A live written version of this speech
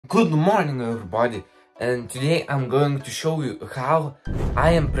Good morning everybody, and today I'm going to show you how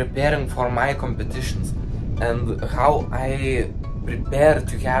I am preparing for my competitions and how I prepare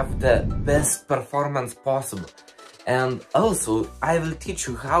to have the best performance possible. And also I will teach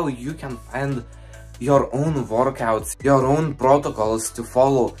you how you can find your own workouts, your own protocols to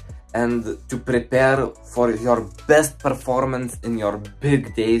follow and to prepare for your best performance in your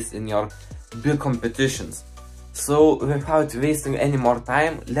big days, in your big competitions. So without wasting any more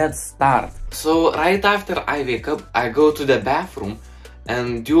time, let's start. So right after I wake up, I go to the bathroom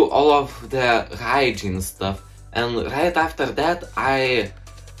and do all of the hygiene stuff, and right after that I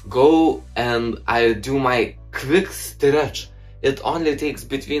go and I do my quick stretch. It only takes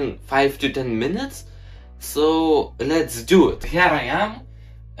between 5 to 10 minutes, so let's do it. Here I am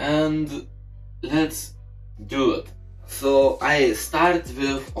and let's do it. So I start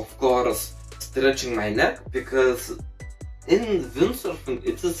with, of course, stretching my neck, because in windsurfing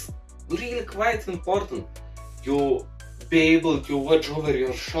it is really quite important to be able to watch over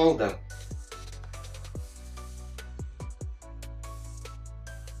your shoulder.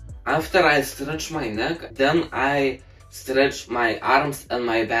 After I stretch my neck, then I stretch my arms and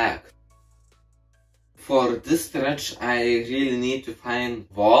my back. For this stretch I really need to find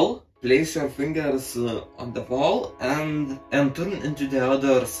wall. Place your fingers on the wall and turn into the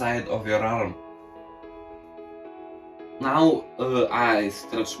other side of your arm. Now I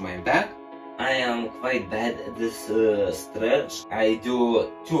stretch my back. I am quite bad at this stretch. I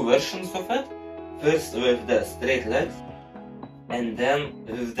do two versions of it. First with the straight legs and then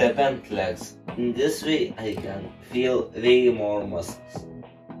with the bent legs. In this way I can feel way more muscles.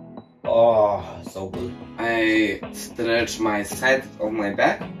 Oh, so good. I stretch my side of my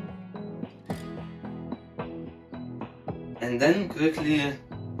back. And then quickly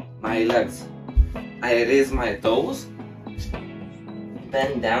my legs. I raise my toes,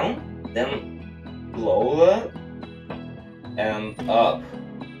 bend down, then lower and up.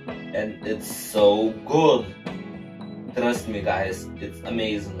 And it's so good. Trust me guys, it's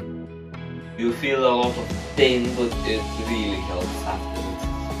amazing. You feel a lot of pain, but it really helps afterwards.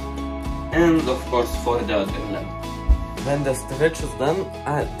 And of course for the other leg. When the stretch is done,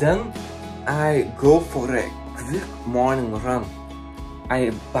 then I go for a quick morning run.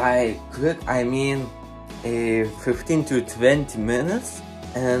 By quick I mean 15 to 20 minutes,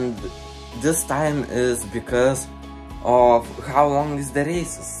 and this time is because of how long is the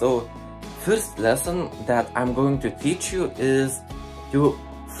race. So first lesson that I'm going to teach you is to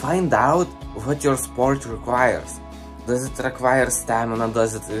find out what your sport requires. Does it require stamina?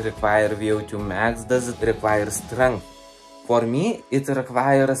 Does it require VO2 max? Does it require strength? For me, it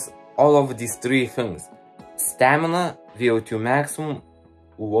requires all of these three things: stamina, VO2 maximum,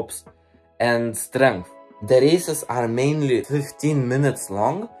 and strength. The races are mainly 15 minutes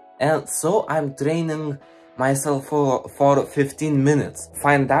long, and so I'm training myself for 15 minutes.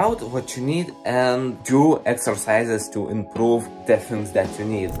 Find out what you need and do exercises to improve the things that you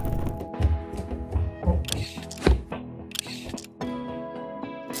need.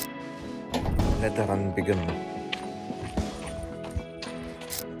 Let the run begin.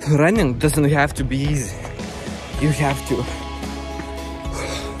 Running doesn't have to be easy. You have to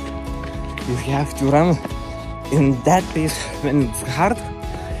run in that pace when it's hard,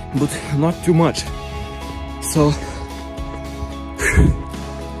 but not too much. So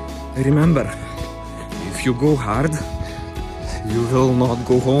remember, if you go hard, you will not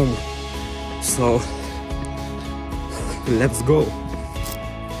go home. So let's go.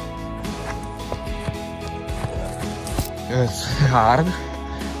 It's hard,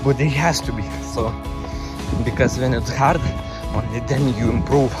 but it has to be so, because when it's hard, only then you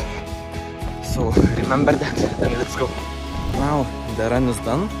improve. So remember that, and let's go. Now the run is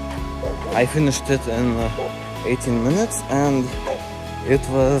done. I finished it in 18 minutes and it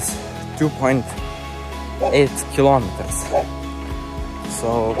was 2.8 kilometers.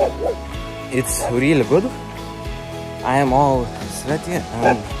 So it's really good. I am all sweaty,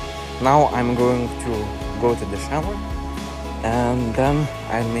 and now I'm going to go to the shower and then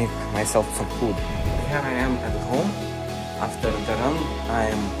I'll make myself some food. Here I am at home. After the run,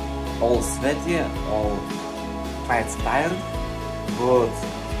 I'm all sweaty, all quite tired, but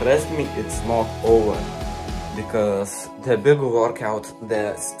trust me, it's not over, because the big workout,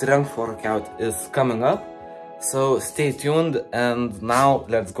 the strength workout, is coming up. So stay tuned, and now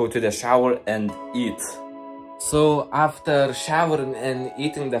let's go to the shower and eat. So after showering and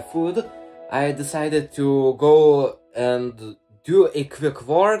eating the food, I decided to go and do a quick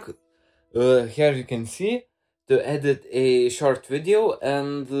work. Here you can see, to edit a short video,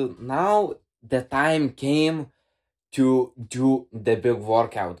 and now the time came to do the big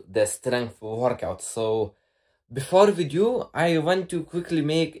workout, the strength workout. So before we do, I want to quickly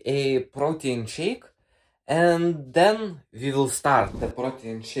make a protein shake, and then we will start. The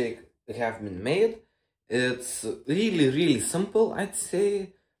protein shake have been made. It's really simple, I'd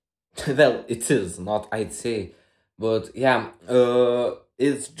say. Well, it is, not I'd say, but yeah,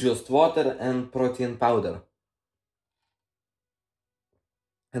 it's just water and protein powder.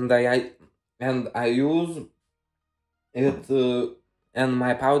 And I use it, and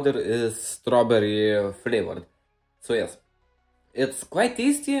my powder is strawberry flavored. So yes, it's quite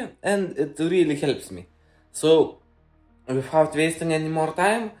tasty and it really helps me. So without wasting any more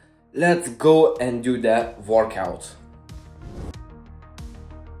time, let's go and do the workout.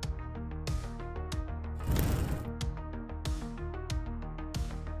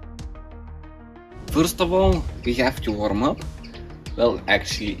 First of all, we have to warm up. Well,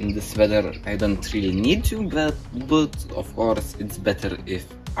 actually, in this weather, I don't really need to, but of course, it's better if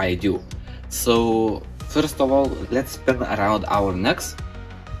I do. So, first of all, let's spin around our necks,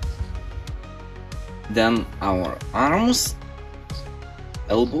 then our arms,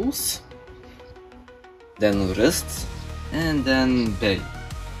 elbows, then wrists, and then belly.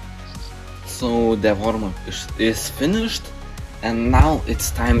 So, the warm-up is finished. And now it's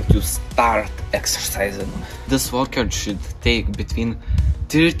time to start exercising. This workout should take between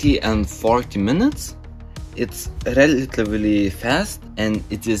 30 and 40 minutes. It's relatively fast and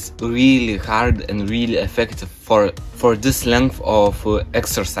it is really hard and really effective for this length of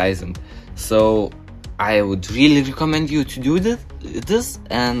exercising. So I would really recommend you to do this,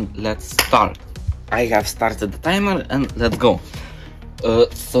 and let's start. I have started the timer and let's go.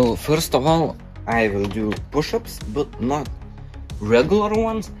 So first of all, I will do push-ups, but not regular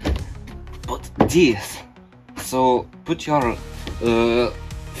ones, but these. So put your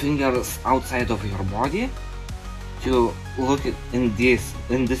fingers outside of your body to look at in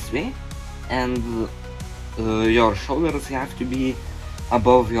this way, and your shoulders have to be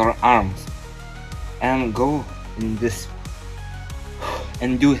above your arms, and go in this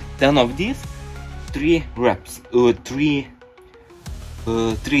and do 10 of these, 3 reps, 3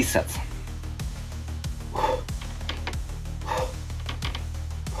 sets.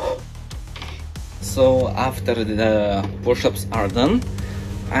 So after the push-ups are done,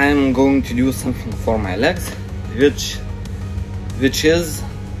 I'm going to do something for my legs, which is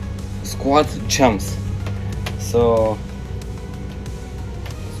squat jumps. So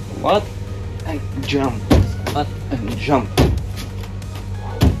squat and jump, squat and jump,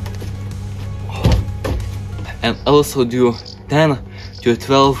 and also do 10 to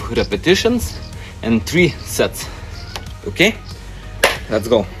 12 repetitions and 3 sets. Okay, let's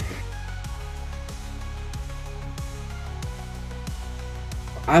go.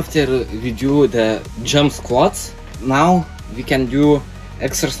 After we do the jump squats, now we can do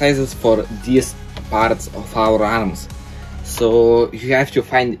exercises for these parts of our arms. So you have to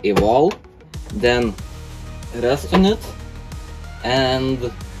find a wall, then rest on it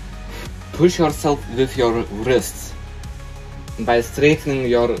and push yourself with your wrists by straightening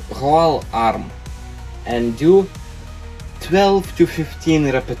your whole arm, and do 12 to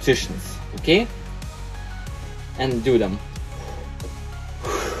 15 repetitions, okay? And do them.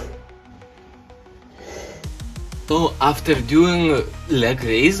 So after doing leg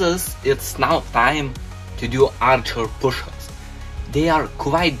raises, it's now time to do archer push-ups. They are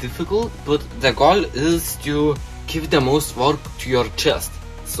quite difficult, but the goal is to give the most work to your chest.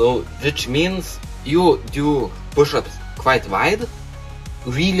 So which means you do push-ups quite wide,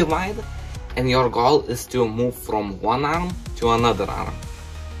 really wide, and your goal is to move from one arm to another arm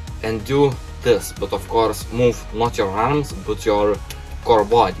and do this, but of course move not your arms but your core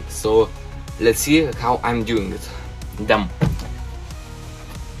body. So let's see how I'm doing it. Them.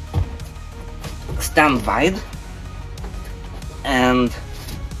 Stand wide and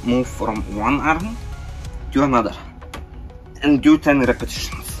move from one arm to another and do 10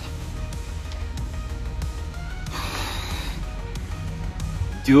 repetitions.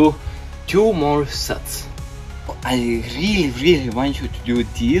 Do 2 more sets. I really want you to do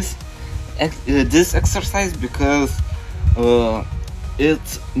this exercise because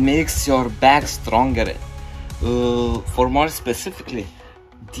it makes your back stronger. For more specifically,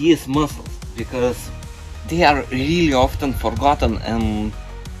 these muscles, because they are really often forgotten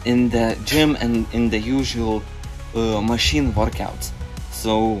in the gym and in the usual machine workouts.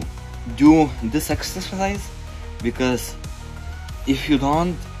 So do this exercise, because if you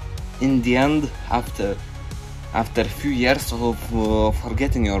don't, in the end, after a few years of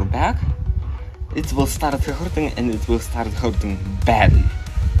forgetting your back, it will start hurting, and it will start hurting badly.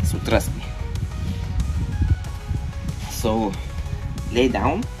 So trust me. So lay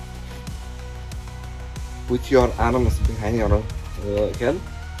down, put your arms behind your head,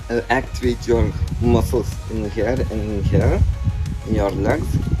 and activate your muscles in here and in here, in your legs.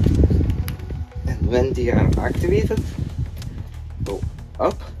 And when they are activated, go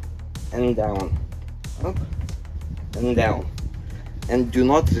up and down, up and down, and do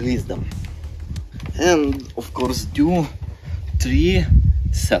not release them. And of course do 3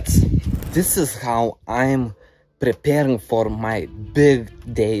 sets. This is how I'm preparing for my big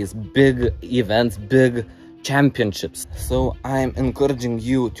days, big events, big championships. So I'm encouraging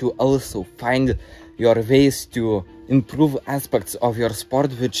you to also find your ways to improve aspects of your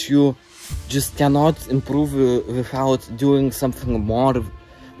sport which you just cannot improve without doing something more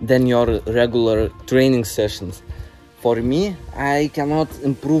than your regular training sessions. For me, I cannot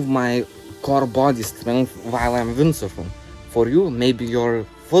improve my core body strength while I'm windsurfing. For you, maybe you're a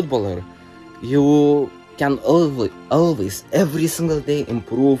footballer, you can always, every single day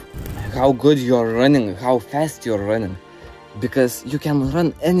improve how good you're running, how fast you're running, because you can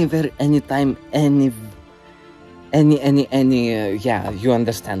run anywhere, anytime, yeah, you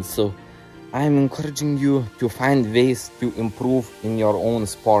understand. So I'm encouraging you to find ways to improve in your own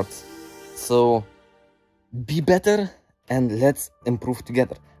sports. So be better and let's improve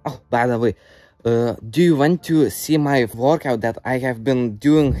together. Oh, by the way, do you want to see my workout that I have been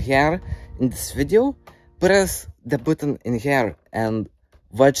doing here in this video? Press the button in here and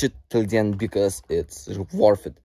watch it till the end because it's worth it.